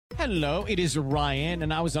Hello, it is Ryan,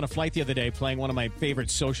 and I was on a flight the other day playing one of my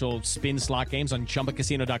favorite social spin slot games on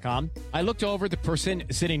ChumbaCasino.com. I looked over at the person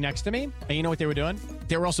sitting next to me, and you know what they were doing?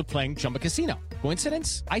 They were also playing Chumba Casino.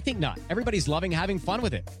 Coincidence? I think not. Everybody's loving having fun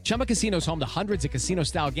with it. Chumba Casino is home to hundreds of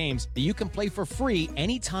casino-style games that you can play for free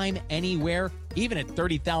anytime, anywhere, even at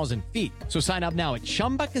 30,000 feet. So sign up now at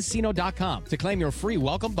ChumbaCasino.com to claim your free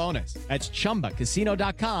welcome bonus. That's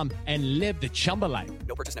ChumbaCasino.com and live the Chumba life.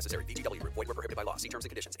 No purchase necessary. VGW. Void where prohibited by law. See terms and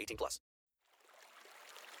conditions. 18+.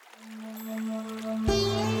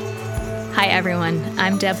 Hi, everyone.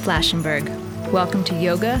 I'm Deb Flashenberg. Welcome to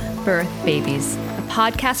Yoga, Birth, Babies, a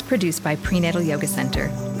podcast produced by Prenatal Yoga Center.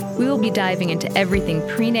 We will be diving into everything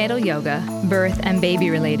prenatal yoga, birth, and baby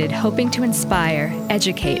related, hoping to inspire,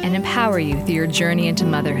 educate, and empower you through your journey into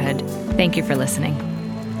motherhood. Thank you for listening.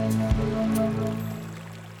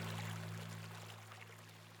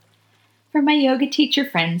 For my yoga teacher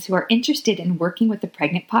friends who are interested in working with the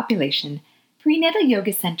pregnant population, Prenatal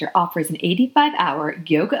Yoga Center offers an 85-hour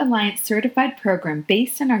Yoga Alliance certified program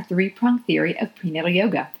based on our three-pronged theory of prenatal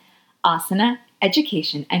yoga: asana,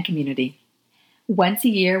 education, and community. Once a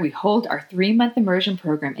year, we hold our 3-month immersion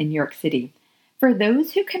program in New York City. For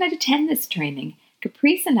those who cannot attend this training,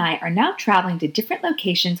 Caprice and I are now traveling to different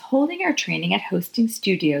locations holding our training at hosting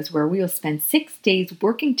studios where we will spend 6 days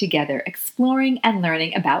working together, exploring and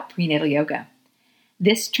learning about prenatal yoga.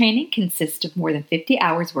 This training consists of more than 50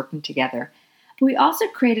 hours working together. But we also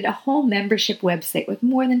created a whole membership website with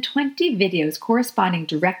more than 20 videos corresponding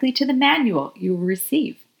directly to the manual you will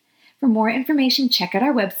receive. For more information, check out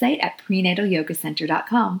our website at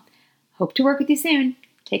prenatalyogacenter.com. Hope to work with you soon.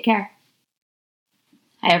 Take care.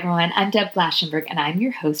 Hi everyone, I'm Deb Flashenberg and I'm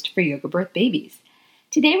your host for Yoga Birth Babies.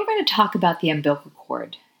 Today we're going to talk about the umbilical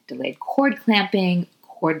cord, delayed cord clamping,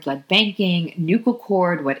 cord blood banking, nuchal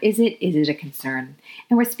cord. What is it? Is it a concern?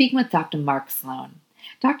 And we're speaking with Dr. Mark Sloan.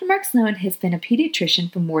 Dr. Mark Sloan has been a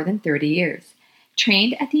pediatrician for more than 30 years.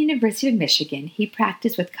 Trained at the University of Michigan, he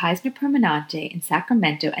practiced with Kaiser Permanente in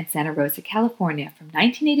Sacramento and Santa Rosa, California from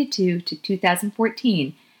 1982 to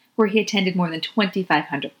 2014, where he attended more than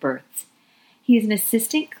 2,500 births. He is an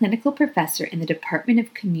assistant clinical professor in the Department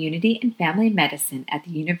of Community and Family Medicine at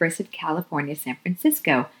the University of California, San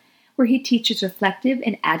Francisco, where he teaches reflective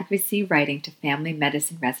and advocacy writing to family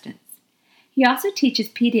medicine residents. He also teaches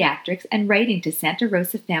pediatrics and writing to Santa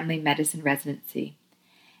Rosa Family Medicine Residency.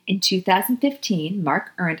 In 2015,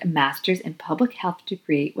 Mark earned a master's in public health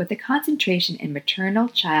degree with a concentration in maternal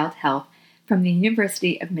child health from the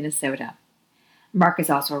University of Minnesota. Mark is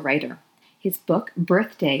also a writer. His book,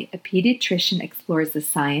 Birthday, A Pediatrician Explores the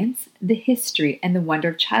Science, the History, and the Wonder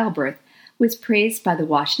of Childbirth, was praised by the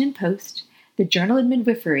Washington Post, the Journal of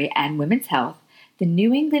Midwifery and Women's Health, the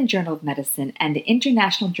New England Journal of Medicine, and the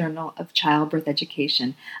International Journal of Childbirth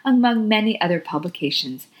Education, among many other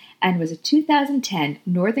publications, and was a 2010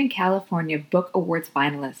 Northern California Book Awards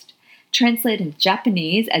finalist. Translated into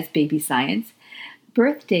Japanese as Baby Science,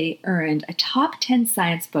 Birthday earned a top 10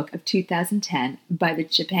 science book of 2010 by the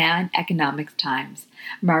Japan Economics Times.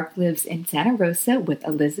 Mark lives in Santa Rosa with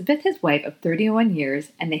Elizabeth, his wife of 31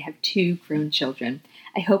 years, and they have 2 grown children.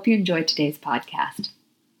 I hope you enjoyed today's podcast.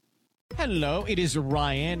 Hello, it is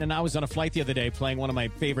Ryan, and I was on a flight the other day playing one of my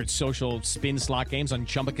favorite social spin slot games on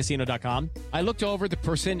ChumbaCasino.com. I looked over at the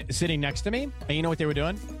person sitting next to me, and you know what they were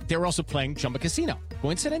doing? They were also playing Chumba Casino.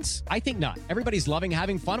 Coincidence? I think not. Everybody's loving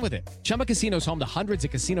having fun with it. Chumba Casino is home to hundreds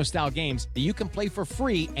of casino-style games that you can play for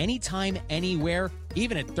free anytime, anywhere,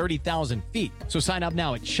 even at 30,000 feet. So sign up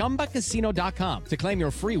now at ChumbaCasino.com to claim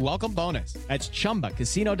your free welcome bonus. That's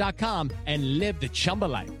ChumbaCasino.com and live the Chumba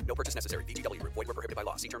life. No purchase necessary. VGW. Void where prohibited by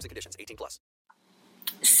law. See terms and conditions. 18+.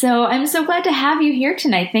 So I'm so glad to have you here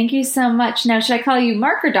tonight. Thank you so much. Now, should I call you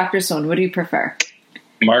Mark or Dr. Sloan? What do you prefer?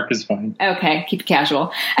 Mark is fine. Okay, keep it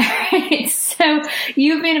casual. All right, so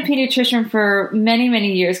you've been a pediatrician for many,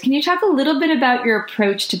 many years. Can you talk a little bit about your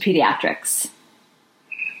approach to pediatrics?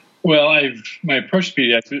 Well, my approach to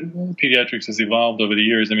pediatrics has evolved over the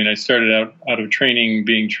years. I mean, I started out of training,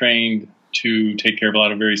 being trained to take care of a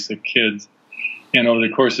lot of very sick kids. And over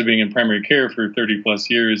the course of being in primary care for 30 plus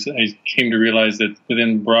years, I came to realize that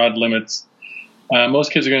within broad limits,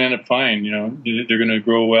 most kids are going to end up fine. You know, they're going to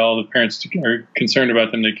grow well. The parents are concerned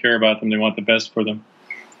about them. They care about them. They want the best for them.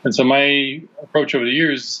 And so my approach over the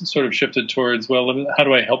years sort of shifted towards, well, how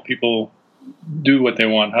do I help people do what they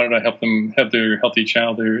want? How do I help them have their healthy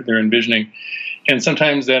child they're envisioning? And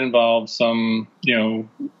sometimes that involves some,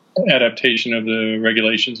 adaptation of the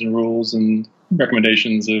regulations and rules and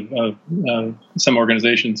recommendations of some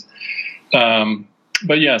organizations.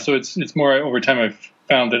 But yeah, so it's more over time I've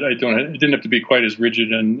found that I didn't have to be quite as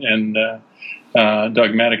rigid and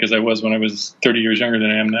dogmatic as I was when I was 30 years younger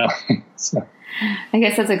than I am now. So. I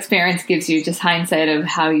guess that's experience gives you just hindsight of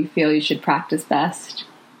how you feel you should practice best.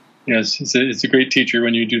 Yes, it's a great teacher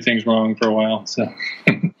when you do things wrong for a while. So.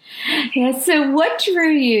 Yeah, so what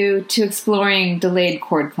drew you to exploring delayed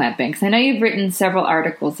cord clamping? Because I know you've written several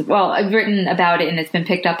articles. Well, I've written about it, and it's been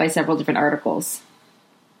picked up by several different articles.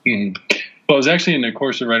 Mm-hmm. Well, I was actually in the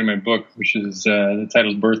course of writing my book, which is the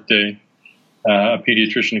title Birthday. A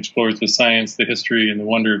pediatrician explores the science, the history, and the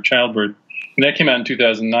wonder of childbirth. And that came out in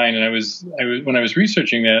 2009. And when I was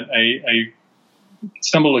researching that, I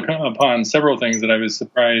stumbled upon several things that I was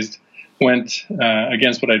surprised went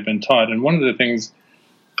against what I'd been taught. And one of the things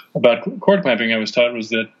about cord clamping I was taught was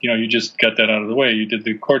that, you just got that out of the way. You did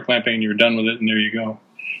the cord clamping and you were done with it, and there you go.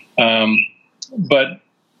 But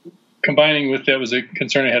combining with that was a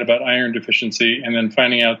concern I had about iron deficiency, and then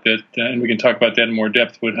finding out that, and we can talk about that in more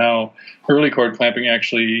depth, with how early cord clamping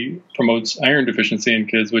actually promotes iron deficiency in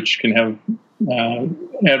kids, which can have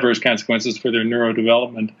adverse consequences for their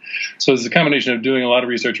neurodevelopment. So it's a combination of doing a lot of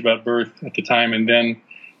research about birth at the time, and then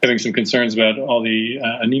having some concerns about all the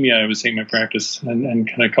anemia I was seeing in my practice, and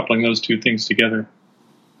kind of coupling those two things together.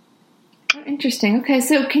 Oh, interesting. Okay,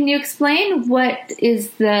 so can you explain what is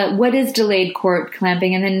delayed cord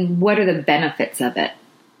clamping, and then what are the benefits of it?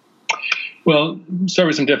 Well, start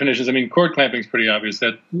with some definitions. I mean, cord clamping is pretty obvious.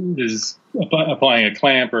 That is applying a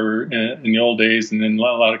clamp, or in the old days, and in a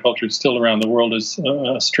lot of cultures still around the world, is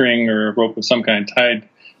a string or a rope of some kind tied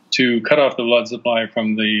to cut off the blood supply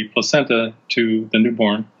from the placenta to the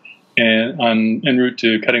newborn, and en route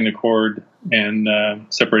to cutting the cord and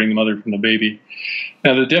separating the mother from the baby.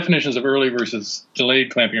 Now, the definitions of early versus delayed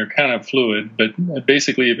clamping are kind of fluid, but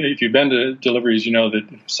basically, if you've been to deliveries, you know that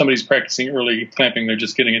if somebody's practicing early clamping, they're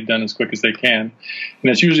just getting it done as quick as they can.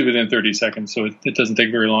 And it's usually within 30 seconds, so it doesn't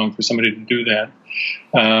take very long for somebody to do that.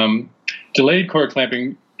 Delayed cord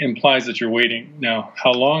clamping implies that you're waiting. Now,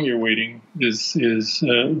 how long you're waiting is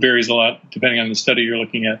varies a lot depending on the study you're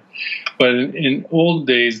looking at. But in old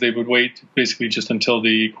days, they would wait basically just until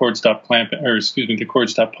the cord stopped the cord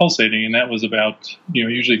stopped pulsating, and that was about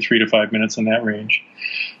usually 3 to 5 minutes in that range.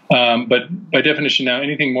 But by definition now,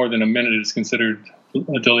 anything more than a minute is considered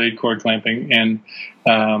a delayed cord clamping, and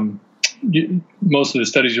most of the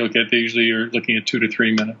studies you look at, they usually are looking at 2 to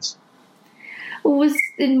 3 minutes.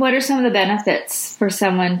 And what are some of the benefits for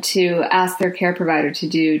someone to ask their care provider to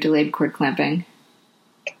do delayed cord clamping?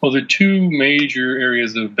 Well, there are two major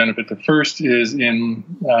areas of benefit. The first is in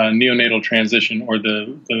neonatal transition, or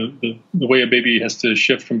the way a baby has to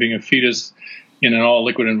shift from being a fetus in an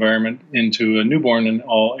all-liquid environment into a newborn in an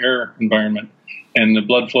all-air environment, and the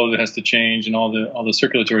blood flow that has to change, and all the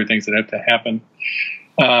circulatory things that have to happen.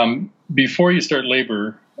 Before you start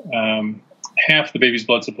labor, half the baby's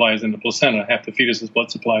blood supply is in the placenta, half the fetus's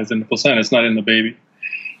blood supply is in the placenta. It's not in the baby,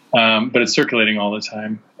 but it's circulating all the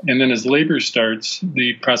time. And then as labor starts,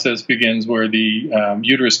 the process begins where the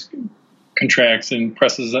uterus contracts and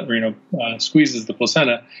presses, squeezes the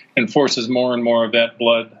placenta and forces more and more of that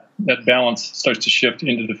blood. That balance starts to shift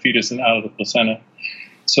into the fetus and out of the placenta.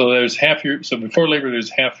 So before labor,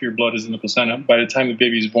 there's half your blood is in the placenta. By the time the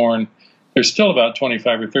baby's born, there's still about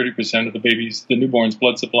 25 or 30% of the newborn's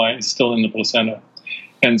blood supply is still in the placenta.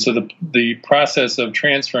 And so the process of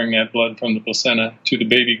transferring that blood from the placenta to the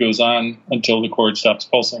baby goes on until the cord stops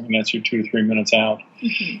pulsing, and that's your 2 to 3 minutes out.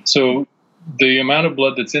 Mm-hmm. So the amount of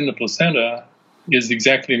blood that's in the placenta is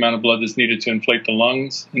exactly the amount of blood that's needed to inflate the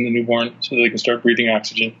lungs in the newborn so they can start breathing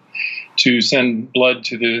oxygen, to send blood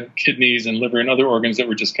to the kidneys and liver and other organs that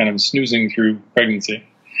were just kind of snoozing through pregnancy.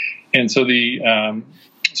 And so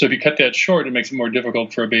so if you cut that short, it makes it more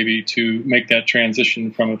difficult for a baby to make that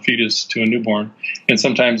transition from a fetus to a newborn. And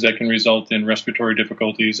sometimes that can result in respiratory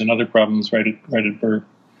difficulties and other problems right at birth.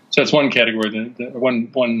 So that's one category.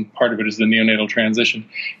 One part of it is the neonatal transition.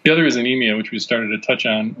 The other is anemia, which we started to touch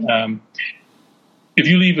on. If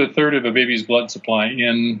you leave a third of a baby's blood supply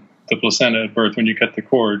in the placenta at birth when you cut the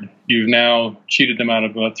cord, you've now cheated them out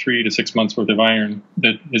of about 3 to 6 months worth of iron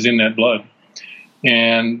that is in that blood.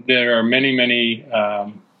 And there are many, many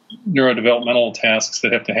neurodevelopmental tasks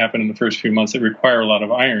that have to happen in the first few months that require a lot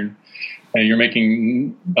of iron. You're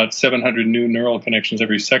making about 700 new neural connections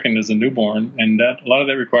every second as a newborn, and a lot of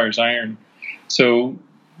that requires iron. So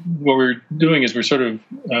what we're doing is we're sort of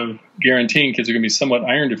guaranteeing kids are going to be somewhat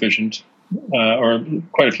iron deficient, or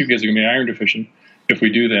quite a few kids are going to be iron deficient if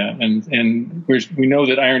we do that. And we know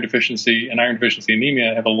that iron deficiency and iron deficiency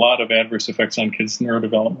anemia have a lot of adverse effects on kids'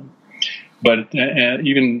 neurodevelopment. But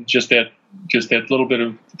even just that little bit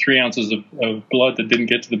of 3 ounces of blood that didn't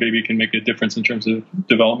get to the baby can make a difference in terms of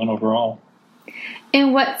development overall.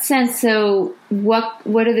 In what sense? So what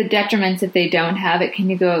are the detriments if they don't have it? Can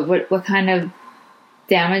you go, what kind of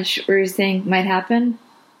damage were you saying might happen?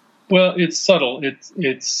 Well, it's subtle.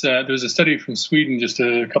 It's there was a study from Sweden just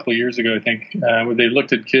a couple of years ago, I think, where they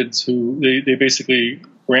looked at kids who they basically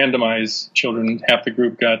randomized children. Half the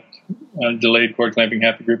group got delayed cord clamping,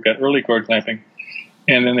 half the group got early cord clamping.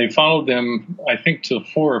 And then they followed them, I think, till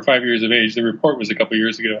 4 or 5 years of age. The report was a couple of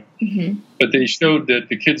years ago. Mm-hmm. But they showed that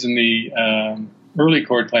the kids in the early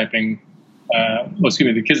cord clamping,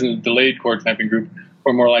 the kids in the delayed cord clamping group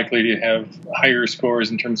were more likely to have higher scores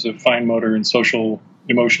in terms of fine motor and social,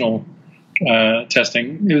 emotional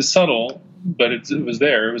testing. It was subtle, but it was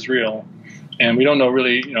there. It was real. And we don't know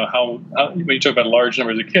really, how when you talk about large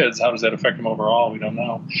numbers of kids, how does that affect them overall? We don't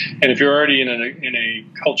know. And if you're already in a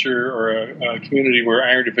culture or a community where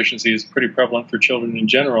iron deficiency is pretty prevalent for children in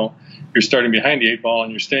general, you're starting behind the 8 ball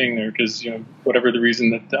and you're staying there because, whatever the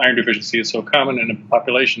reason that the iron deficiency is so common in a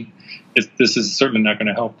population, this is certainly not going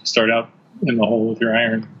to help to start out in the hole with your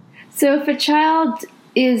iron. So if a child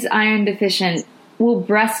is iron deficient, will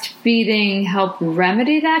breastfeeding help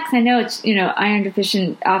remedy that? Because I know it's, iron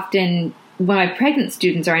deficient often. When my pregnant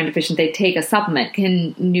students are iron deficient, they take a supplement.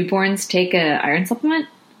 Can newborns take an iron supplement?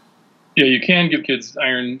 Yeah, you can give kids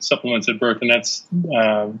iron supplements at birth, and that's,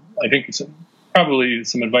 I think it's probably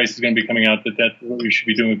some advice is going to be coming out that's what we should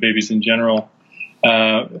be doing with babies in general.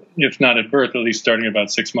 If not at birth, at least starting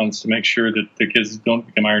about 6 months to make sure that the kids don't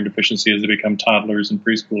become iron deficiency as they become toddlers and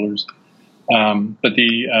preschoolers. But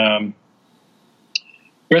the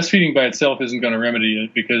breastfeeding by itself isn't going to remedy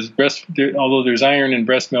it because although there's iron in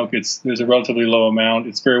breast milk, there's a relatively low amount.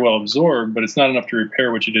 It's very well absorbed, but it's not enough to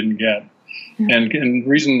repair what you didn't get. Mm-hmm. And the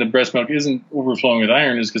reason the breast milk isn't overflowing with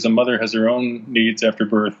iron is because a mother has her own needs after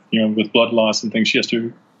birth. With blood loss and things, she has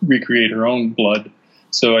to recreate her own blood.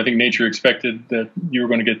 So I think nature expected that you were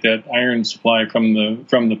going to get that iron supply from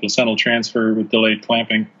the placental transfer with delayed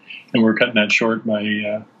clamping, and we're cutting that short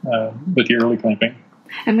with the early clamping.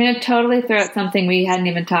 I'm going to totally throw out something we hadn't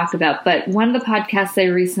even talked about, but one of the podcasts I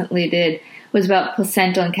recently did was about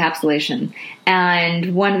placental encapsulation.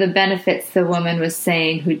 And one of the benefits the woman was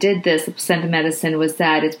saying who did this, the placenta medicine, was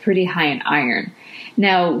that it's pretty high in iron.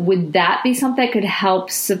 Now, would that be something that could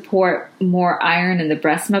help support more iron in the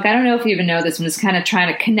breast milk? I don't know if you even know this. I'm just kind of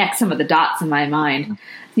trying to connect some of the dots in my mind.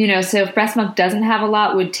 So if breast milk doesn't have a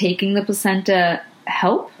lot, would taking the placenta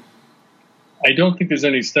help? I don't think there's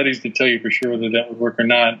any studies to tell you for sure whether that would work or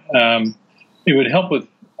not. It would help with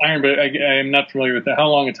iron, but I am not familiar with that. How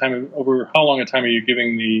long a time are you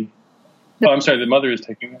giving the mother is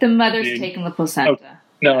taking the mother's taking the placenta. Oh,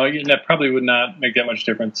 no, that probably would not make that much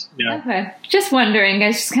difference. Yeah. Okay. Just wondering. I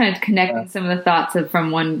was just kind of connecting some of the thoughts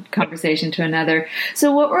from one conversation to another.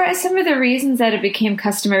 So what were some of the reasons that it became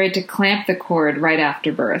customary to clamp the cord right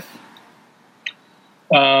after birth?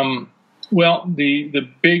 Well, the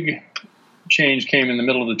big change came in the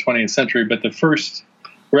middle of the 20th century, but the first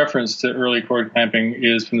reference to early cord clamping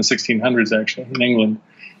is from the 1600s, actually, in England.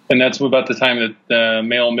 And that's about the time that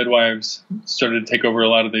male midwives started to take over a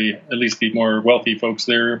lot of at least the more wealthy folks,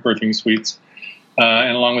 their birthing suites.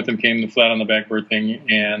 And along with them came the flat on the back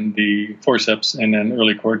birthing and the forceps and then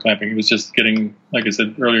early cord clamping. It was just getting, like I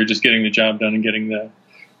said earlier, just getting the job done and getting the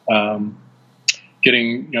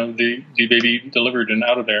baby delivered and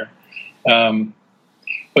out of there.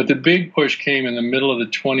 But the big push came in the middle of the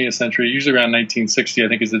 20th century, usually around 1960, I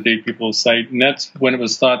think is the date people cite. And that's when it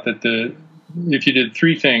was thought that if you did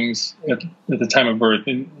 3 things at the time of birth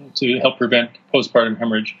to help prevent postpartum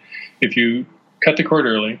hemorrhage, if you cut the cord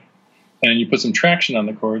early and you put some traction on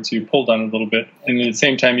the cord, so you pulled on it a little bit, and at the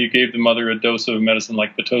same time you gave the mother a dose of a medicine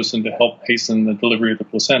like Pitocin to help hasten the delivery of the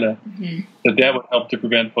placenta, that would help to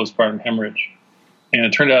prevent postpartum hemorrhage. And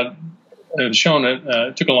it turned out, it was shown,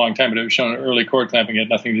 it took a long time, but it was shown that early cord clamping had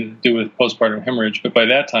nothing to do with postpartum hemorrhage. But by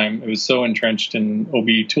that time, it was so entrenched in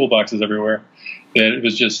OB toolboxes everywhere that it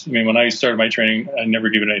was just, when I started my training, I never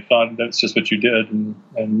gave it any thought. That's just what you did.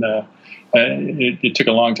 And it took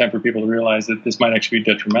a long time for people to realize that this might actually be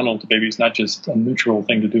detrimental to babies, not just a neutral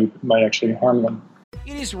thing to do, but might actually harm them.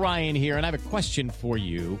 It is Ryan here, and I have a question for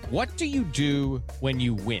you. What do you do when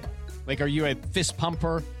you win? Like, are you a fist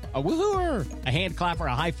pumper, a woohooer, a hand clapper,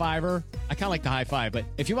 a high fiver? I kind of like the high five, but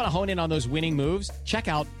if you want to hone in on those winning moves, check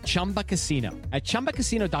out Chumba Casino. At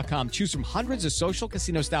ChumbaCasino.com, choose from hundreds of social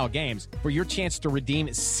casino style games for your chance to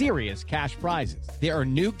redeem serious cash prizes. There are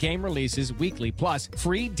new game releases weekly, plus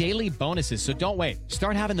free daily bonuses. So don't wait.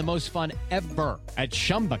 Start having the most fun ever at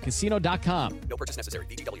ChumbaCasino.com. No purchase necessary.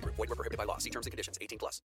 VGW Group. Void where prohibited by law. See terms and conditions.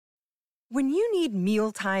 18+. When you need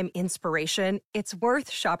mealtime inspiration, it's worth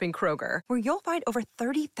shopping Kroger, where you'll find over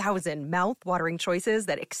 30,000 mouth-watering choices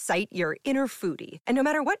that excite your inner foodie. And no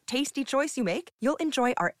matter what tasty choice you make, you'll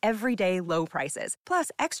enjoy our everyday low prices, plus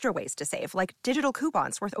extra ways to save, like digital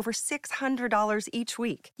coupons worth over $600 each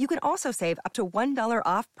week. You can also save up to $1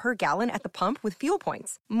 off per gallon at the pump with fuel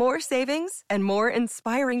points. More savings and more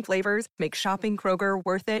inspiring flavors make shopping Kroger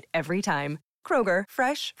worth it every time. Kroger,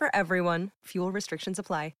 fresh for everyone. Fuel restrictions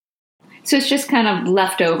apply. So it's just kind of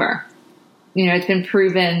left over. It's been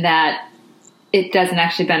proven that it doesn't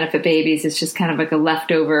actually benefit babies. It's just kind of like a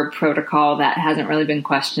leftover protocol that hasn't really been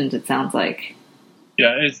questioned, it sounds like.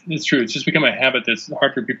 Yeah, it's true. It's just become a habit that's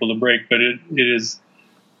hard for people to break. But it's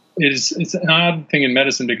an odd thing in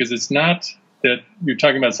medicine because it's not that you're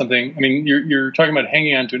talking about something. I mean, you're talking about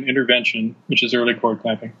hanging on to an intervention, which is early cord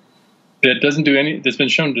clamping, that doesn't do any. That's been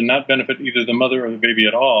shown to not benefit either the mother or the baby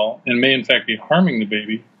at all, and may in fact be harming the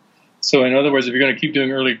baby. So in other words, if you're going to keep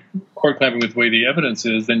doing early cord clamping with the way the evidence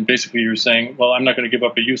is, then basically you're saying, well, I'm not going to give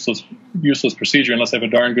up a useless procedure unless I have a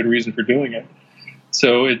darn good reason for doing it.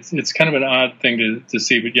 So it's kind of an odd thing to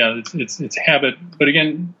see, but yeah, it's habit. But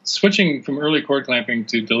again, switching from early cord clamping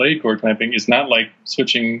to delayed cord clamping is not like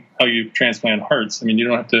switching how you transplant hearts. I mean, you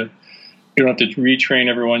don't have to retrain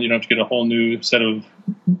everyone. You don't have to get a whole new set of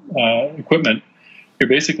equipment. You're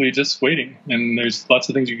basically just waiting, and there's lots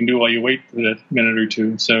of things you can do while you wait for that minute or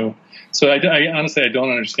two. So I honestly don't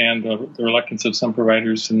understand the reluctance of some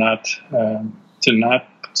providers to not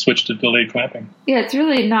switch to delayed clamping. Yeah, it's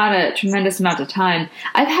really not a tremendous amount of time.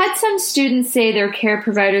 I've had some students say their care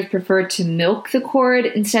providers prefer to milk the cord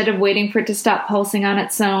instead of waiting for it to stop pulsing on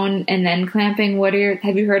its own and then clamping.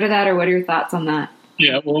 Have you heard of that, or what are your thoughts on that?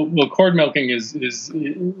 Yeah, well, cord milking is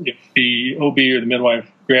if the OB or the midwife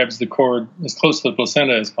grabs the cord as close to the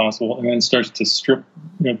placenta as possible and then starts to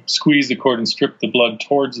squeeze the cord and strip the blood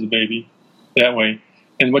towards the baby that way.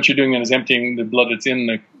 And what you're doing then is emptying the blood that's in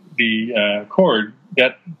the cord,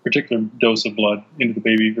 that particular dose of blood, into the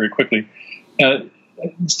baby very quickly.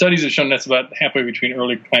 Studies have shown that's about halfway between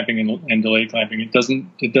early clamping and delayed clamping.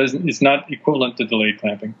 It's not equivalent to delayed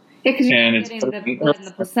clamping. Yeah, because you're not getting the blood in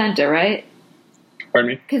the placenta, right?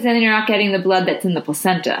 Pardon me? Because then you're not getting the blood that's in the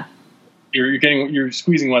placenta. You're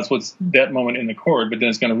squeezing what's that moment in the cord, but then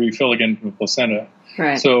it's going to refill again from the placenta.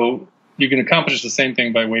 Right. So you can accomplish the same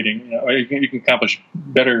thing by waiting, or you can accomplish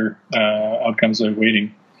better outcomes by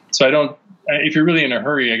waiting. So if you're really in a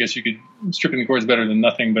hurry, I guess you could stripping the cord is better than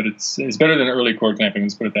nothing, but it's better than early cord clamping.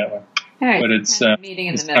 Let's put it that way. All right. But it's meeting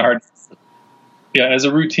in the middle. Hard. Yeah, as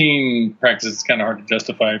a routine practice, it's kind of hard to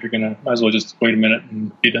justify. If you're going to, might as well just wait a minute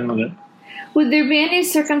and be done with it. Would there be any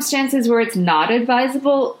circumstances where it's not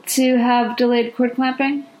advisable to have delayed cord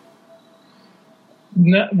clamping?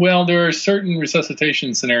 No, well, there are certain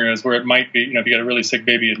resuscitation scenarios where it might be, if you got a really sick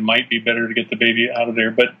baby, it might be better to get the baby out of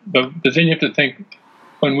there. But then you have to think,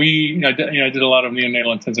 when I did a lot of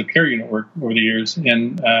neonatal intensive care unit work over the years,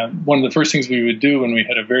 and one of the first things we would do when we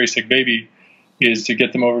had a very sick baby is to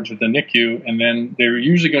get them over to the NICU, and then they're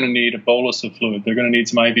usually going to need a bolus of fluid. They're going to need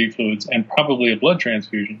some IV fluids and probably a blood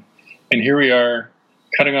transfusion. And here we are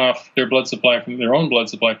cutting off their blood supply from their own blood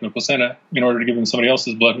supply from the placenta in order to give them somebody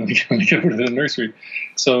else's blood when they get over to the nursery.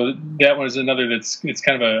 So that was another it's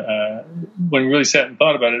kind of when we really sat and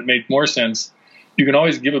thought about it, it made more sense. You can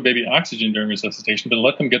always give a baby oxygen during resuscitation, but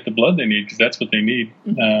let them get the blood they need because that's what they need,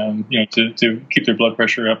 to keep their blood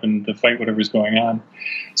pressure up and to fight whatever's going on.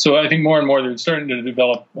 So I think more and more they're starting to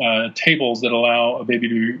develop tables that allow a baby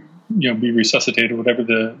to be resuscitated, whatever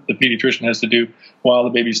the pediatrician has to do while the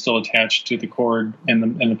baby's still attached to the cord and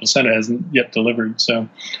the placenta hasn't yet delivered. So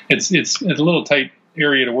it's a little tight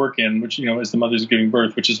area to work in, which, as the mother's giving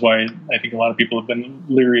birth, which is why I think a lot of people have been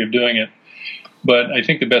leery of doing it. But I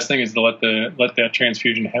think the best thing is to let that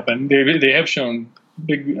transfusion happen. They have shown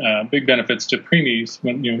big benefits to preemies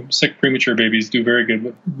when sick premature babies do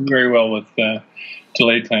very well with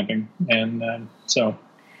delayed clamping, and so.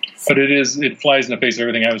 But it flies in the face of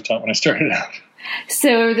everything I was taught when I started out.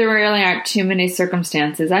 So there really aren't too many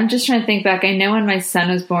circumstances. I'm just trying to think back. I know when my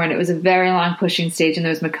son was born, it was a very long pushing stage, and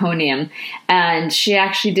there was meconium, and she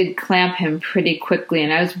actually did clamp him pretty quickly.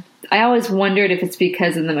 And I always wondered if it's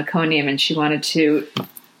because of the meconium, and she wanted to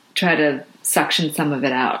try to suction some of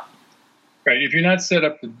it out. Right. If you're not set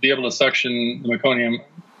up to be able to suction the meconium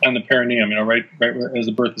on the perineum, right as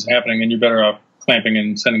the birth is happening, then you're better off clamping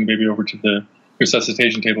and sending the baby over to the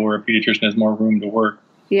resuscitation table where a pediatrician has more room to work.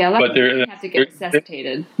 Yeah, a lot of people have to get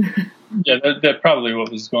resuscitated. Yeah, that's probably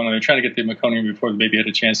what was going on. They're trying to get the meconium before the baby had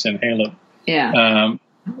a chance to inhale it. Yeah.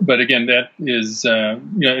 But again, that is,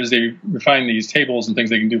 as they refine these tables and things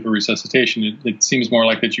they can do for resuscitation, it seems more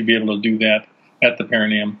like that you'd be able to do that at the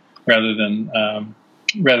perineum rather than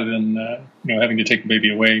having to take the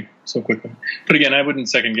baby away so quickly. But again, I wouldn't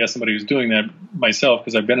second guess somebody who's doing that myself,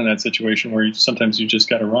 because I've been in that situation where sometimes you just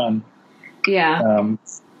got to run. Yeah.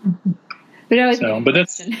 But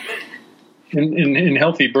that's in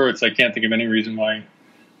healthy births. I can't think of any reason why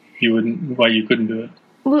you couldn't do it.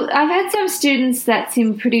 Well, I've had some students that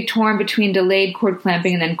seem pretty torn between delayed cord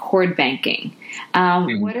clamping and then cord banking.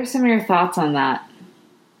 What are some of your thoughts on that?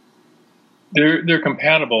 They're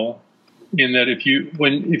compatible in that if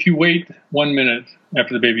you wait 1 minute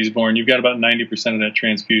after the baby's born, you've got about 90% of that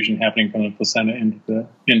transfusion happening from the placenta into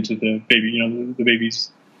the baby. The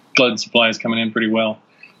baby's blood supply is coming in pretty well,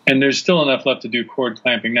 and there's still enough left to do cord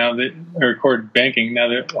clamping or cord banking. Now,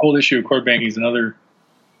 the whole issue of cord banking is another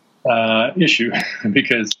issue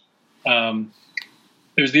because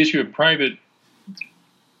there's the issue of private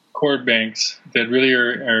cord banks that really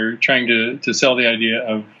are trying to sell the idea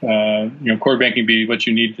of cord banking be what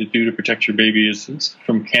you need to do to protect your baby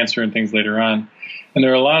from cancer and things later on. And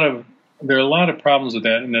there are a lot of problems with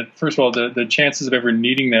that. And that, first of all, the chances of ever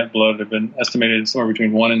needing that blood have been estimated somewhere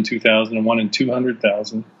between 1 in 2,000 and 1 in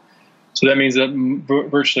 200,000. So that means that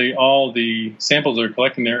virtually all the samples that are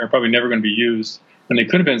collecting there are probably never going to be used, and they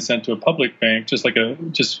could have been sent to a public bank, just like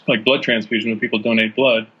blood transfusion when people donate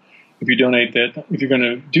blood. If you donate that, if you're going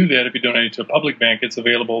to do that, if you donate it to a public bank, it's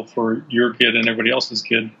available for your kid and everybody else's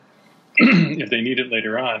kid if they need it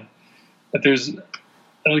later on. But there's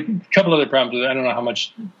a couple other problems with it. I don't know how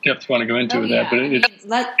much depth you want to go into with that,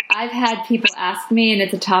 but I've had people ask me, and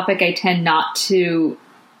it's a topic I tend not to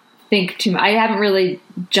think too much. I haven't really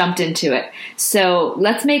jumped into it. So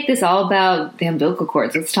let's make this all about the umbilical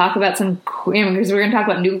cords. Let's talk about because we're going to talk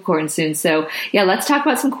about nuchal cords soon. So yeah, let's talk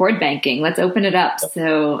about some cord banking. Let's open it up.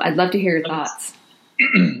 So I'd love to hear your thoughts.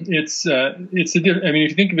 If you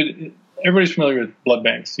think of it, everybody's familiar with blood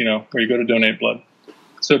banks, where you go to donate blood.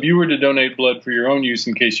 So if you were to donate blood for your own use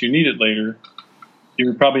in case you need it later,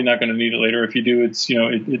 you're probably not going to need it later. If you do,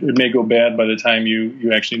 it may go bad by the time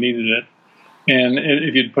you actually needed it. And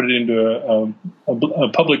if you'd put it into a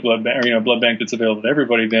public blood bank, or blood bank that's available to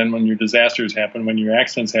everybody, then when your disasters happen, when your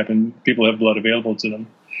accidents happen, people have blood available to them.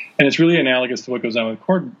 And it's really analogous to what goes on with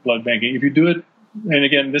cord blood banking. If you do it, and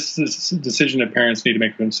again, this is a decision that parents need to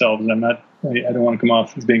make for themselves, and I don't want to come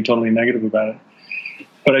off as being totally negative about it.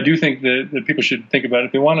 But I do think that people should think about,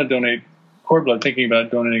 if they want to donate cord blood, thinking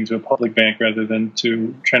about donating to a public bank rather than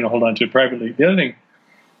to trying to hold on to it privately. The other thing,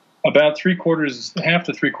 about half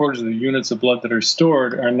to three quarters of the units of blood that are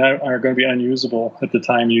stored are going to be unusable at the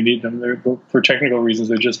time you need them. For technical reasons,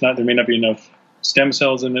 there may not be enough stem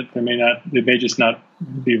cells in it. They may just not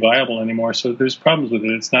be viable anymore. So there's problems with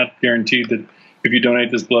it. It's not guaranteed that if you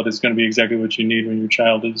donate this blood, it's going to be exactly what you need when your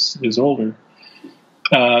child is older.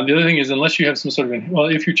 The other thing is, unless you have some sort of,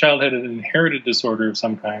 if your child had an inherited disorder of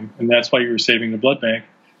some kind, and that's why you were saving the blood bank,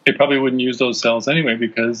 they probably wouldn't use those cells anyway,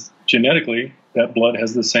 because genetically that blood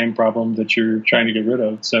has the same problem that you're trying to get rid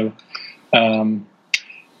of. So,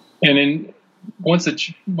 once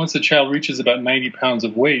a child reaches about 90 pounds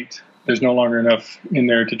of weight, there's no longer enough in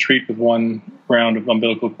there to treat with one round of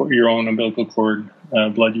your own umbilical cord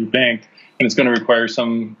blood you banked, and it's going to require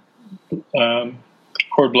some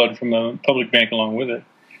cord blood from a public bank along with it.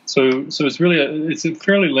 So it's really it's a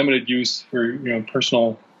fairly limited use for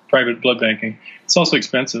personal private blood banking. It's also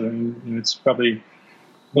expensive. I mean, it's probably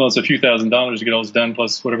it's a few $1,000s to get all this done,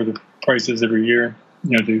 plus whatever the price is every year,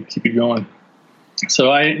 to keep it going.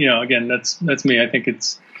 So again, that's me. I think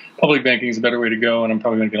public banking is a better way to go, and I'm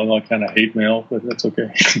probably going to get a lot of kind of hate mail, but that's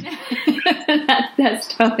okay. That's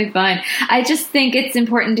totally fine. I just think it's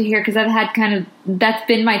important to hear, because I've had that's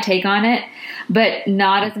been my take on it, but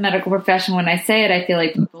not as a medical professional. When I say it, I feel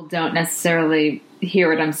like people don't necessarily hear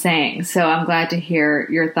what I'm saying. So I'm glad to hear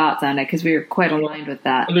your thoughts on it, because we are quite aligned with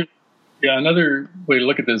that. Another way to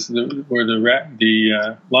look at this, where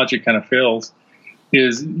the logic kind of fails,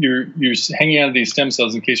 is you're hanging out of these stem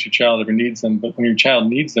cells in case your child ever needs them, but when your child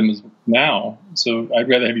needs them is now. So I'd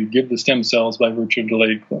rather have you give the stem cells by virtue of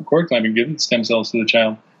delayed cord clamping, give the stem cells to the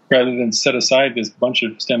child, rather than set aside this bunch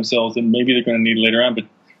of stem cells that maybe they're going to need later on. But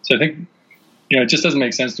so I think it just doesn't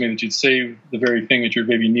make sense to me that you'd save the very thing that your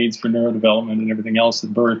baby needs for neurodevelopment and everything else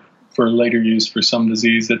at birth for later use for some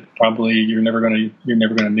disease that probably you're never going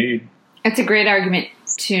to need. It's a great argument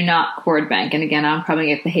to not cord bank. And again, I'm probably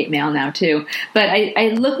going to get the hate mail now too. But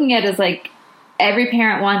I looking at it as like every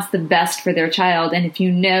parent wants the best for their child. And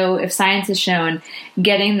if science has shown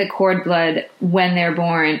getting the cord blood when they're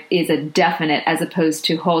born is a definite, as opposed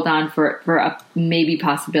to hold on for a maybe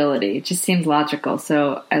possibility. It just seems logical.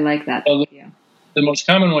 So I like that. Well, the most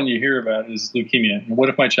common one you hear about is leukemia. What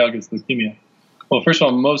if my child gets leukemia? Well, first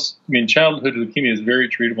of all, childhood leukemia is very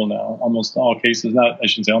treatable now. Almost all cases, I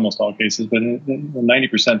shouldn't say almost all cases, but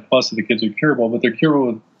 90% plus of the kids are curable, but they're curable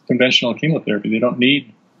with conventional chemotherapy.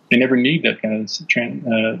 They never need that kind of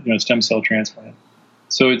stem cell transplant.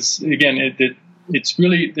 So it's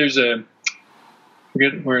really, there's I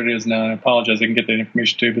forget where it is now. I apologize. I can get that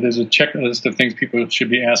information to you, but there's a checklist of things people should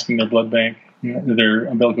be asking their blood bank, their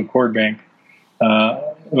umbilical cord bank,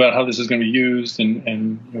 about how this is going to be used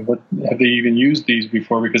and what have they even used these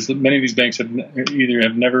before? Because many of these banks have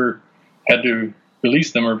never had to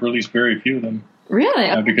release them or have released very few of them.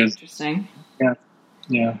 Really? Because interesting.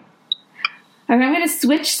 Yeah. I'm going to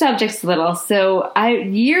switch subjects a little. So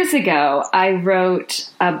years ago, I wrote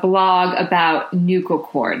a blog about nuchal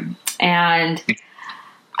cord, and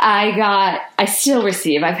I still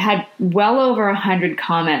receive, I've had well over 100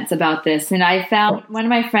 comments about this. And I found one of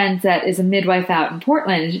my friends that is a midwife out in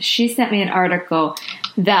Portland, she sent me an article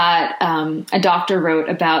that a doctor wrote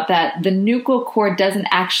about that the nuchal cord doesn't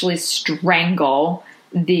actually strangle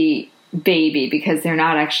the baby because they're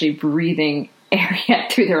not actually breathing air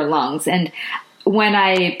yet through their lungs. And when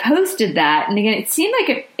I posted that, and again, it seemed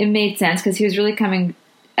like it made sense because he was really coming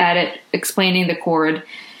at it, explaining the cord.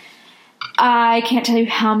 I can't tell you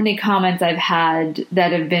how many comments I've had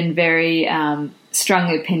that have been very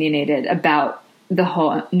strongly opinionated about the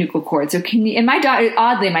whole nuchal cord. So and my daughter,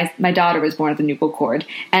 oddly, my daughter was born with a nuchal cord,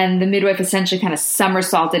 and the midwife essentially kind of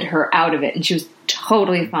somersaulted her out of it, and she was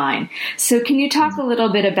totally fine. So can you talk a little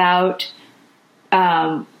bit about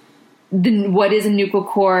what is a nuchal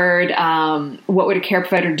cord? What would a care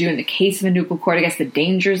provider do in the case of a nuchal cord? I guess the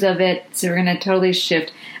dangers of it. So we're going to totally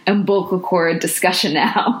shift umbilical cord discussion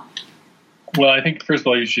now. Well, I think first of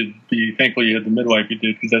all you should be thankful you had the midwife you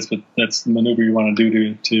did, because that's the maneuver you want to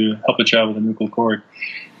do to help the child with a nuchal cord.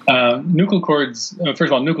 Nuchal cords. First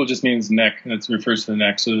of all, nuchal just means neck. That refers to the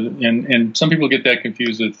neck. So and some people get that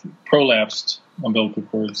confused with prolapsed umbilical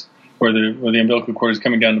cords, where the umbilical cord is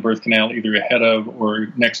coming down the birth canal either ahead of or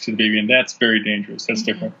next to the baby, and that's very dangerous. That's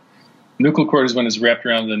different. Nuchal cord is when it's wrapped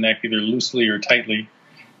around the neck either loosely or tightly.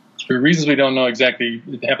 For reasons we don't know exactly,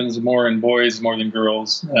 it happens more in boys more than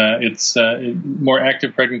girls. More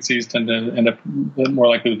active pregnancies tend to end up more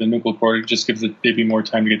likely with the nuchal cord. It just gives the baby more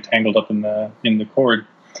time to get tangled up in the cord.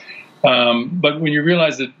 But when you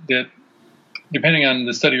realize that depending on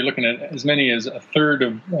the study you're looking at, as many as a third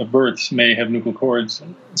of births may have nuchal cords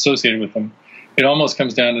associated with them, it almost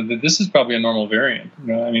comes down to that this is probably a normal variant.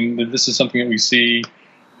 This is something that we see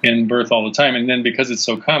in birth all the time, and then because it's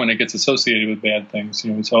so common, it gets associated with bad things. I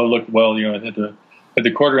had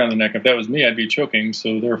the cord around the neck. If that was me, I'd be choking,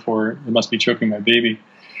 so therefore it must be choking my baby.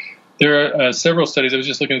 There are several studies. I was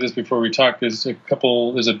just looking at this before we talked. There's a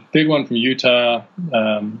big one from Utah.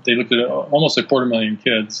 They looked at almost 250,000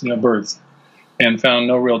 kids, births, and found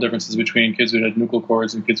no real differences between kids who had nuchal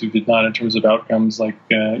cords and kids who did not in terms of outcomes,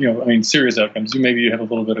 serious outcomes. Maybe you have a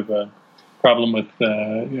little bit of a problem with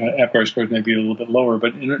Apgar's scores may be a little bit lower,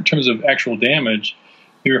 but in terms of actual damage,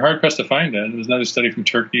 you're hard pressed to find that. There was another study from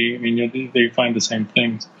Turkey. They find the same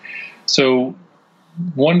things. So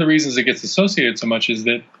one of the reasons it gets associated so much is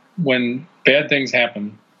that when bad things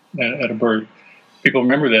happen at a birth, people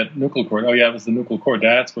remember that nuchal cord. Oh yeah, it was the nuchal cord.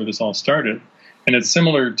 That's where this all started. And it's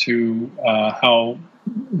similar to how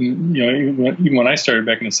even when I started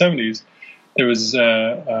back in the 70s. It was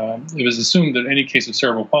assumed that any case of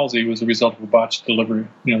cerebral palsy was a result of a botched delivery.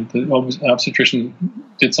 The obstetrician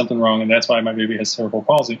did something wrong, and that's why my baby has cerebral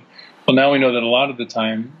palsy. Well, now we know that a lot of the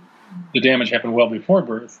time, the damage happened well before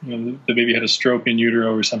birth. The baby had a stroke in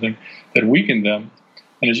utero or something that weakened them.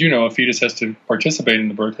 And as you know, a fetus has to participate in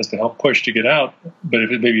the birth, has to help push to get out. But if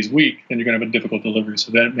the baby's weak, then you're going to have a difficult delivery.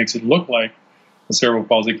 So that makes it look like the cerebral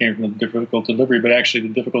palsy came from the difficult delivery, but actually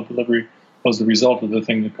the difficult delivery was the result of the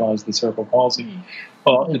thing that caused the cerebral palsy.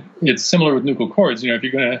 Well, it's similar with nuchal cords. If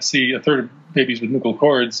you're going to see a third of babies with nuchal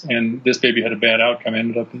cords, and this baby had a bad outcome,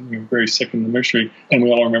 ended up very sick in the nursery, and we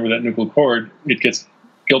all remember that nuchal cord, it gets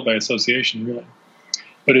guilt by association, really.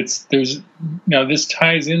 But this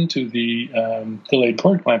ties into the delayed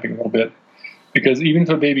cord clamping a little bit, because even if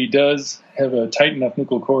a baby does have a tight enough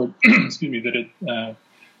nuchal cord, that it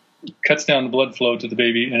cuts down the blood flow to the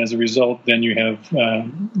baby, and as a result, then you have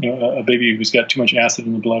a baby who's got too much acid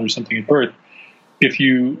in the blood or something at birth. If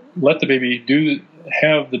you let the baby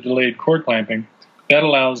have the delayed cord clamping, that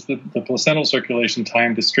allows the placental circulation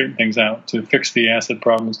time to straighten things out, to fix the acid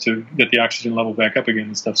problems, to get the oxygen level back up again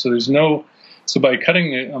and stuff. So by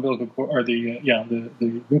cutting the umbilical cord or the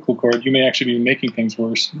nuchal cord, you may actually be making things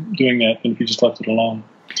worse doing that than if you just left it alone.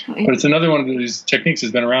 But it's another one of these techniques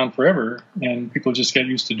that's been around forever, and people just get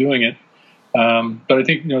used to doing it. But I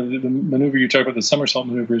think the maneuver you talk about, the somersault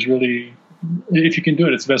maneuver, is really if you can do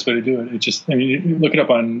it, it's the best way to do it. It just, I mean, you look it up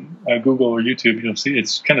on Google or YouTube, you'll see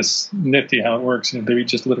it's kind of nifty how it works. And they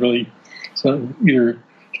just literally, so either,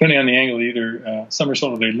 depending on the angle, either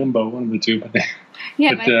somersault or they limbo, one of the two. But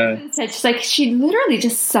yeah, my husband said she literally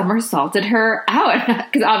just somersaulted her out,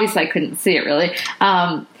 because obviously I couldn't see it really.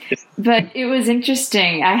 But it was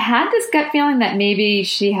interesting. I had this gut feeling that maybe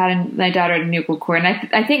my daughter had a nuchal cord, and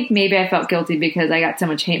I think maybe I felt guilty because I got so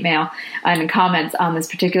much hate mail and comments on this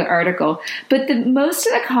particular article. But most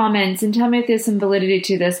of the comments, and tell me if there's some validity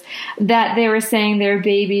to this, that they were saying their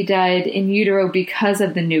baby died in utero because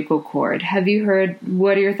of the nuchal cord. Have you heard?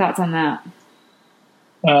 What are your thoughts on that?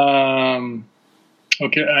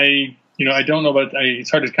 Okay, I don't know about.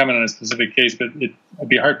 It's hard to comment on a specific case, but I'd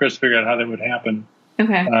be hard pressed to figure out how that would happen.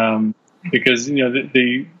 Okay. Because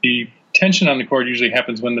the tension on the cord usually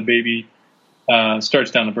happens when the baby starts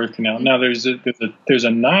down the birth canal. Now there's a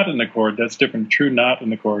knot in the cord that's different. A true knot in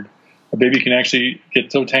the cord. A baby can actually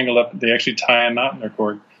get so tangled up they actually tie a knot in their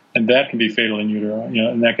cord, and that can be fatal in utero.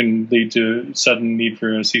 And that can lead to sudden need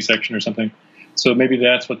for a C-section or something. So maybe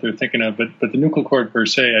that's what they're thinking of. But the nuchal cord per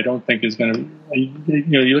se, I don't think is going to.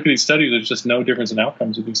 You look at these studies, there's just no difference in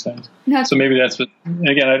outcomes with these things. No. So maybe that's what.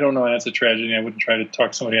 Again, I don't know. That's a tragedy. I wouldn't try to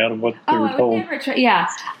talk somebody out of what they were told.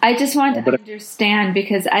 I just wanted to understand,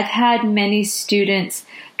 because I've had many students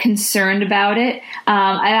concerned about it.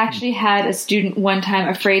 I actually had a student one time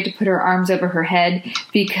afraid to put her arms over her head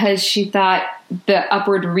because she thought the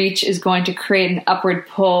upward reach is going to create an upward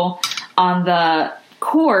pull on the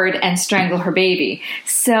cord and strangle her baby.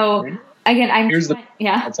 So again, I'll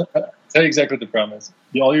tell you exactly what the problem is.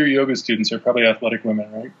 All your yoga students are probably athletic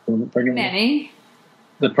women, right? Pregnant Many. Women.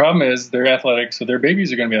 The problem is they're athletic, so their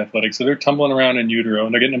babies are going to be athletic. So they're tumbling around in utero,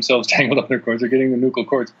 and they're getting themselves tangled up in their cords. They're getting the nuchal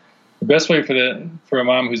cords. The best way for a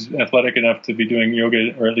mom who's athletic enough to be doing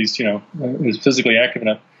yoga, or at least is physically active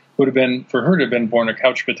enough, would have been for her to have been born a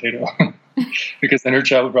couch potato. Because then her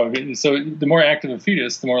child would probably be. So the more active a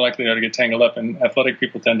fetus, the more likely they are to get tangled up, and athletic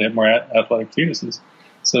people tend to have more athletic fetuses.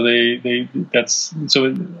 So that's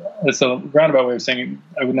a roundabout way of saying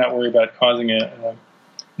I would not worry about causing a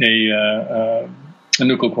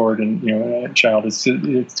nuchal cord in a child. It's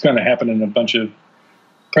going to happen in a bunch of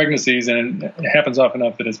pregnancies, and it happens often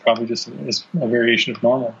enough that it's probably just a variation of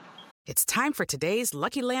normal. It's time for today's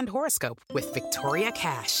Lucky Land horoscope with Victoria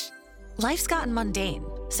Cash. Life's gotten mundane,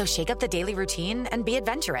 so shake up the daily routine and be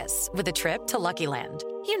adventurous with a trip to Lucky Land.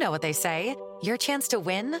 You know what they say, your chance to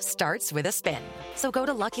win starts with a spin. So go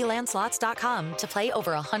to LuckyLandSlots.com to play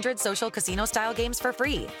over 100 social casino-style games for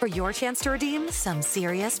free for your chance to redeem some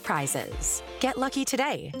serious prizes. Get lucky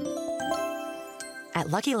today at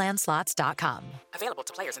LuckyLandSlots.com. Available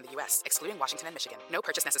to players in the U.S., excluding Washington and Michigan. No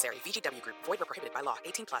purchase necessary. VGW Group. Void where prohibited by law.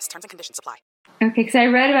 18+. Terms and conditions apply. Okay, because I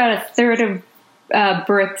read about a third of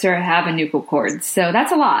births have a nuchal cord, so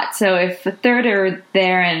that's a lot. So if a third are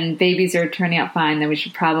there and babies are turning out fine, then we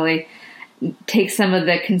should probably take some of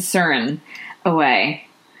the concern away.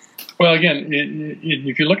 Well, again,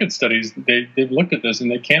 if you look at studies, they've looked at this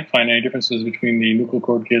and they can't find any differences between the nuchal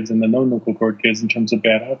cord kids and the no nuchal cord kids in terms of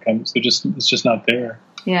bad outcomes. It's just not there.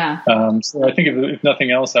 Yeah. So I think if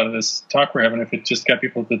nothing else out of this talk we're having, if it just got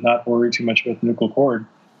people to not worry too much about the nuchal cord.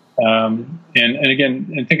 And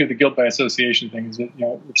think of the guilt by association thing. Is that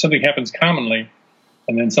if something happens commonly,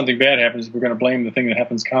 and then something bad happens, we're going to blame the thing that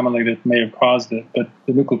happens commonly that may have caused it. But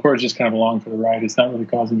the nuchal cord is just kind of along for the ride. It's not really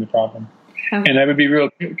causing the problem. Okay. And I would be real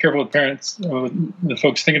careful with parents, the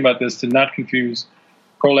folks thinking about this, to not confuse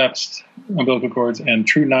prolapsed umbilical cords and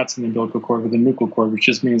true knots in the umbilical cord with the nuchal cord, which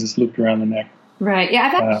just means it's looped around the neck. Right. Yeah,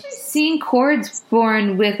 I've actually seen cords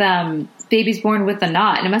born with babies born with a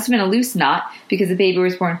knot, and it must have been a loose knot because the baby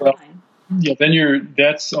was born fine. Yeah,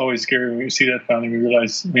 that's always scary when we see that finally. We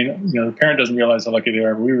realize, the parent doesn't realize how lucky they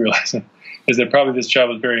are, but we realize it, is that probably this child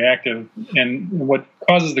was very active. And what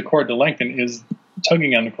causes the cord to lengthen is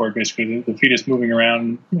tugging on the cord, basically, the fetus moving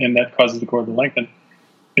around, and that causes the cord to lengthen.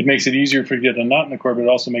 It makes it easier for you to get a knot in the cord, but it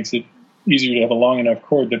also makes it easier to have a long enough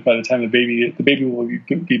cord that by the time the baby will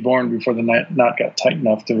be born before the knot got tight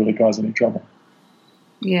enough to really cause any trouble.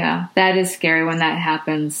 Yeah, that is scary when that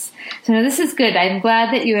happens. So no, this is good. I'm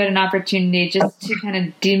glad that you had an opportunity just to kind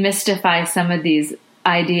of demystify some of these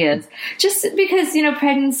ideas. Just because,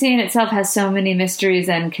 pregnancy in itself has so many mysteries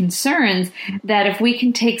and concerns that if we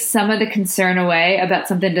can take some of the concern away about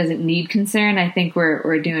something that doesn't need concern, I think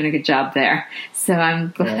we're doing a good job there. So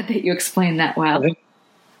I'm glad that you explained that well. I think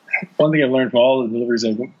one thing I've learned from all the deliveries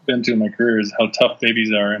I've been to in my career is how tough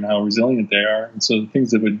babies are and how resilient they are. And so the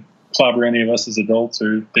things that would clobber any of us as adults,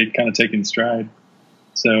 or they kind of take in stride.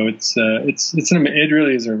 So it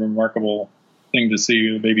really is a remarkable thing to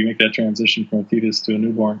see a baby make that transition from a fetus to a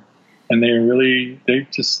newborn. And they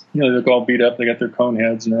just, they look all beat up. They got their cone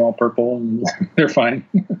heads and they're all purple and they're fine.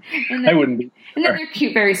 And I wouldn't be. And then they're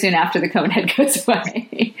cute very soon after the cone head goes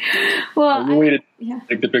away. Well, you waited to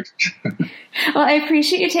take the pictures. Well, I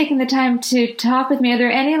appreciate you taking the time to talk with me. Are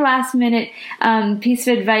there any last minute piece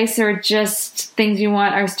of advice or just things you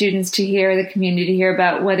want our students to hear, the community to hear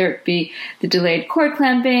about, whether it be the delayed cord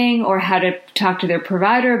clamping or how to talk to their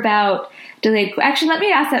provider about delayed? Actually, let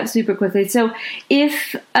me ask that super quickly. So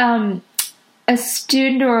if a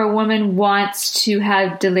student or a woman wants to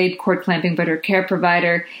have delayed cord clamping, but her care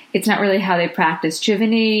provider, it's not really how they practice, do you have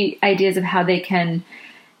any ideas of how they can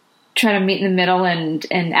try to meet in the middle and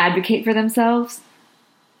advocate for themselves?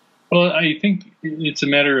 Well, I think it's a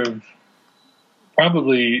matter of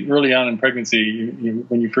probably early on in pregnancy,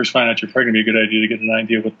 when you first find out you're pregnant, it'd be a good idea to get an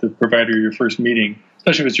idea what the provider you're first meeting,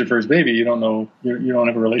 especially if it's your first baby, you don't know, you don't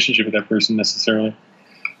have a relationship with that person necessarily.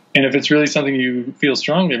 And if it's really something you feel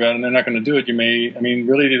strongly about and they're not going to do it,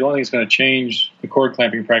 really the only thing that's going to change the cord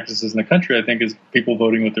clamping practices in the country, I think, is people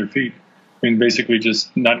voting with their feet. Basically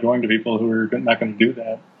just not going to people who are not going to do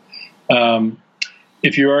that.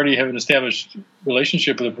 If you already have an established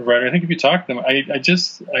relationship with a provider, I think if you talk to them,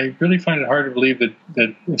 I really find it hard to believe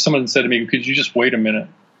that if someone said to me, could you just wait a minute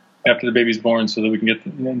after the baby's born so that we can get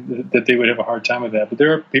that they would have a hard time with that. But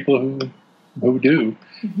there are people who do.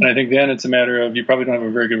 Mm-hmm. And I think then it's a matter of you probably don't have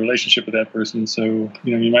a very good relationship with that person. So,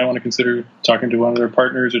 you might want to consider talking to one of their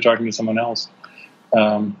partners or talking to someone else.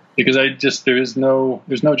 Because there's no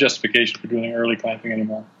justification for doing early clamping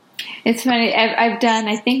anymore. It's funny. I've done,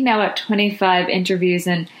 I think now at 25 interviews,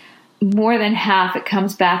 and more than half, it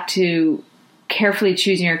comes back to carefully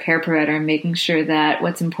choosing your care provider and making sure that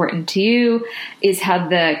what's important to you is how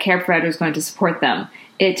the care provider is going to support them.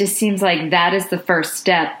 It just seems like that is the first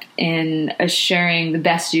step in assuring the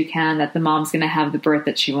best you can that the mom's going to have the birth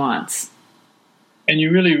that she wants. And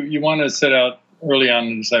you want to set out early on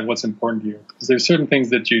and decide what's important to you, because there's certain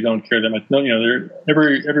things that you don't care that much. No,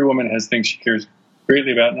 every woman has things she cares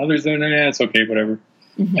greatly about, and others it's okay, whatever.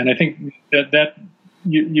 Mm-hmm. And I think that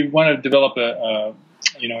you want to develop a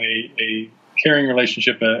caring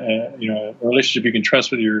relationship, a relationship you can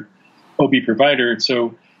trust with your OB provider.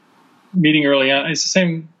 So meeting early on, it's the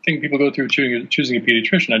same thing people go through choosing a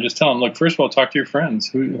pediatrician. I just tell them, look, first of all, talk to your friends.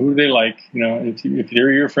 Who do they like? If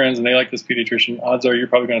they're your friends and they like this pediatrician, odds are you're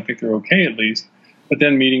probably going to think they're okay at least. But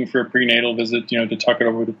then meeting for a prenatal visit, to talk it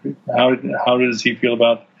over with how does he feel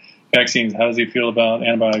about vaccines? How does he feel about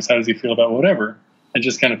antibiotics? How does he feel about whatever? And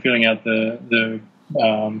just kind of feeling out the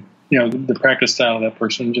practice style of that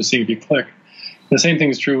person, just seeing if you click. The same thing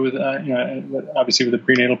is true with, obviously with a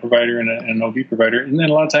prenatal provider and an OB provider. And then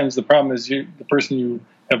a lot of times the problem is the person you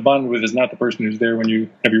have bonded with is not the person who's there when you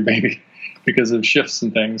have your baby because of shifts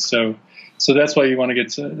and things. So that's why you want to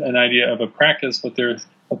get an idea of a practice, what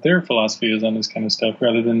their philosophy is on this kind of stuff,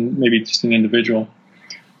 rather than maybe just an individual.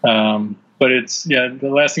 But the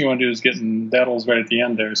last thing you want to do is get in battles right at the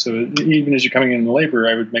end there. So even as you're coming in labor,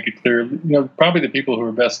 I would make it clear, probably the people who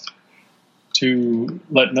are best to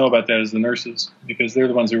let know about that is the nurses, because they're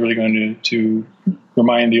the ones who are really going to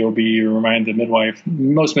remind the OB or remind the midwife.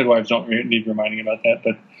 Most midwives don't need reminding about that,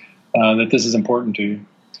 but that this is important to you.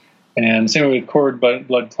 And same with cord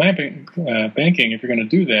blood clamping, banking. If you're going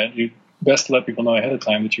to do that, you best let people know ahead of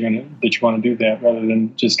time that you want to do that, rather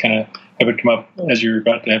than just kind of have it come up as you're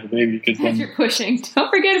about to have a baby. Because then you're pushing. Don't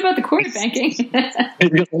forget about the cord banking.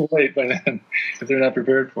 Maybe a little late by then if they're not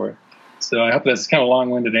prepared for it. So I hope that's kind of a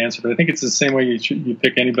long-winded answer, but I think it's the same way you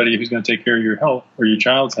pick anybody who's going to take care of your health or your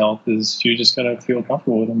child's health. Is you just got to feel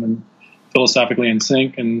comfortable with them and philosophically in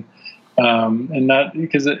sync, and not,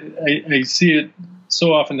 because I see it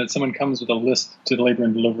so often that someone comes with a list to the labor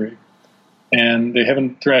and delivery, and they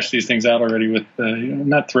haven't thrashed these things out already with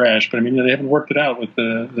not thrashed, but they haven't worked it out with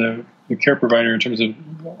the care provider in terms of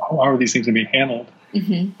how are these things going to be handled.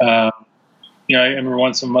 Mm-hmm. I remember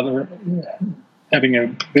once a mother having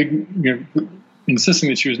a big, insisting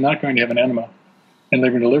that she was not going to have an enema and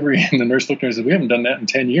labor and delivery, and the nurse looked at her and said, "We haven't done that in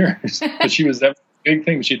 10 years." But that was a big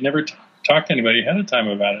thing. She'd never talked to anybody ahead of time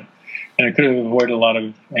about it, and it could have avoided a lot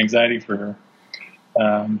of anxiety for her.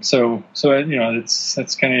 So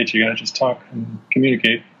that's kind of it. You got to just talk and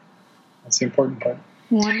communicate. That's the important part.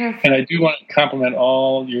 Wonderful. And I do want to compliment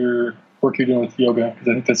all your work you're doing with yoga, because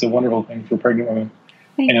I think that's a wonderful thing for pregnant women.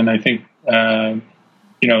 And I think,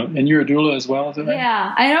 and you're a doula as well, is it right?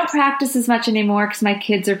 Yeah, I don't practice as much anymore because my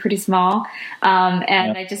kids are pretty small.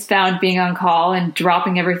 I just found being on call and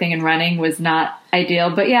dropping everything and running was not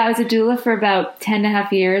ideal. But yeah, I was a doula for about 10 and a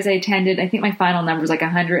half years. I attended, I think my final number was like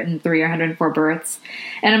 103 or 104 births.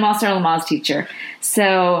 And I'm also a Lamaze teacher.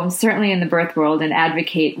 So I'm certainly in the birth world and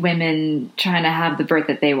advocate women trying to have the birth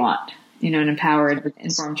that they want. an empowered,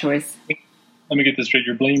 informed choice. Let me get this straight.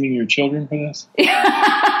 You're blaming your children for this?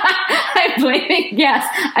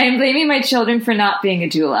 I am blaming my children for not being a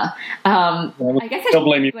doula. I guess I should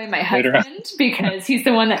blame my husband because he's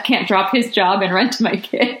the one that can't drop his job and run to my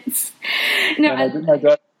kids. No,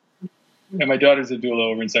 my daughter's a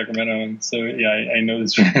doula over in Sacramento, and so I know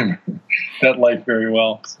this that life very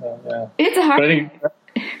well. So yeah, it's a hard. But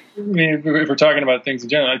I mean, if we're talking about things in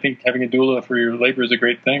general, I think having a doula for your labor is a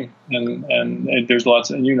great thing, and there's lots,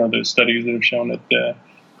 and there's studies that have shown that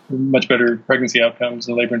much better pregnancy outcomes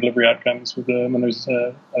and labor and delivery outcomes with when there's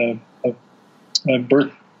a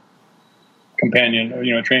birth companion or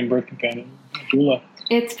a trained birth companion, a doula.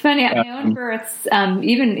 It's funny, at my own births,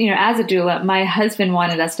 even, as a doula, my husband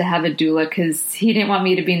wanted us to have a doula because he didn't want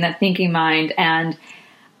me to be in that thinking mind. And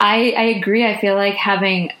I agree. I feel like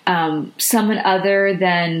having someone other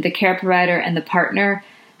than the care provider and the partner,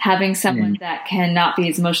 having someone that cannot be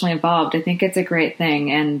as emotionally involved, I think it's a great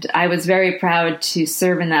thing. And I was very proud to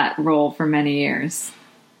serve in that role for many years.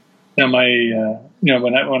 Now, when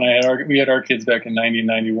we had our kids back in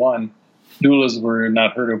 1991, doulas were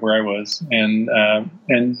not heard of where I was, and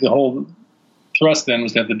the whole thrust then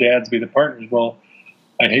was to have the dads be the partners. Well,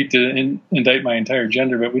 I hate to indict my entire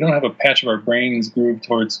gender, but we don't have a patch of our brains grooved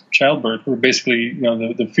towards childbirth. We're basically,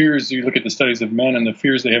 the fears, you look at the studies of men and the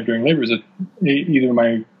fears they have during labor is that either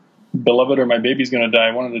my beloved or my baby's going to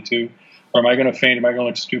die, one of the two, or am I going to faint? Am I going to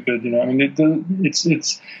look stupid?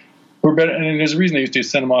 It's we're better, and there's a reason they used to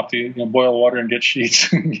send them off to boil water and get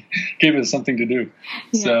sheets, give us something to do.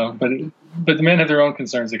 Yeah. So, but the men have their own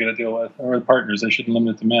concerns they got to deal with, or the partners. They shouldn't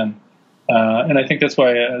limit it to men. And I think that's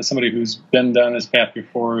why somebody who's been down this path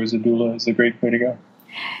before, who's a doula, is a great way to go.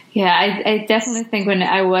 Yeah, I definitely think when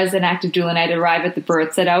I was an active doula and I'd arrive at the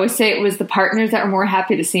births, I'd always say it was the partners that were more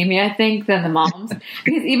happy to see me, I think, than the moms.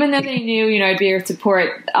 Because even though they knew, I'd be your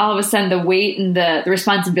support, all of a sudden the weight and the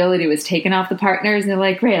responsibility was taken off the partners. And they're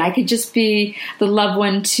like, great, I could just be the loved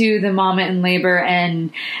one to the mama in labor,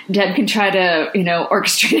 and Deb can try to,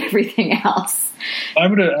 orchestrate everything else. I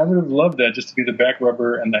would have loved that, just to be the back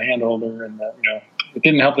rubber and the hand holder, and it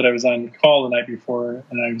didn't help that I was on call the night before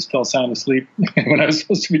and I fell sound asleep when I was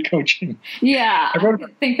supposed to be coaching. Yeah, I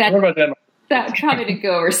think that probably didn't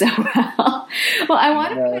go over so well. Well, I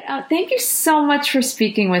want to put out, thank you so much for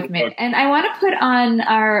speaking with me. And I want to put on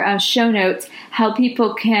our show notes how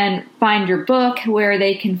people can find your book, where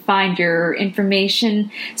they can find your information.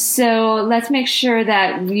 So let's make sure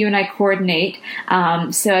that you and I coordinate.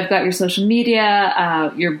 So I've got your social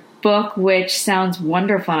media, your book, which sounds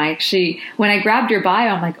wonderful. And when I grabbed your bio,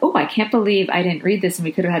 I'm like, oh, I can't believe I didn't read this, and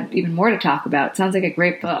we could have had even more to talk about. It sounds like a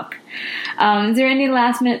great book. Is there any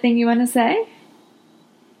last minute thing you want to say?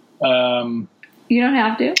 You don't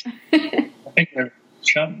have to. I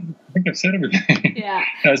think I've said everything. Yeah.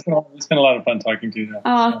 It's been a lot of fun talking to you.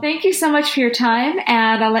 Thank you so much for your time,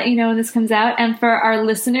 and I'll let you know when this comes out. And for our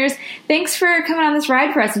listeners, thanks for coming on this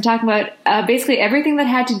ride for us and talking about basically everything that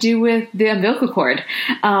had to do with the umbilical cord.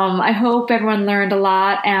 I hope everyone learned a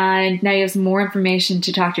lot, and now you have some more information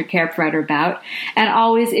to talk to your care provider about. And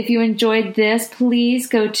always, if you enjoyed this, please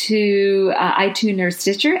go to iTunes or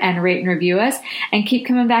Stitcher and rate and review us, and keep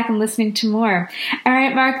coming back and listening to more. All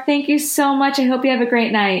right, Mark, thank you so much. I hope you have a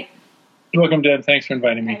great night. You're welcome, Deb. Thanks for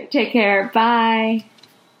inviting me. Right, take care. Bye.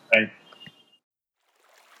 Bye.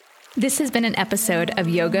 This has been an episode of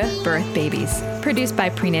Yoga Birth Babies, produced by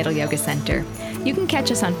Prenatal Yoga Center. You can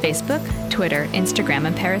catch us on Facebook, Twitter, Instagram,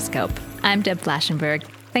 and Periscope. I'm Deb Flashenberg.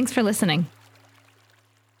 Thanks for listening.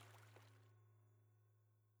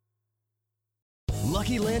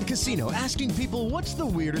 Lucky Land Casino, asking people, what's the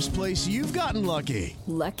weirdest place you've gotten lucky?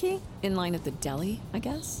 Lucky? In line at the deli, I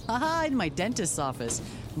guess? Aha, in my dentist's office.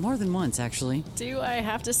 More than once, actually. Do I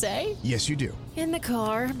have to say? Yes, you do. In the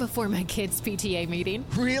car before my kids' PTA meeting.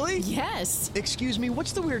 Really? Yes. Excuse me,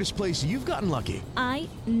 what's the weirdest place you've gotten lucky? I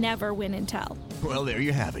never win and tell. Well, there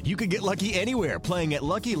you have it. You can get lucky anywhere, playing at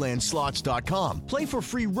LuckyLandSlots.com. Play for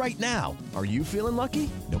free right now. Are you feeling lucky?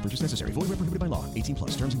 No purchase necessary. Void where prohibited by law.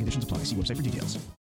 18+. Terms and conditions apply. See website for details.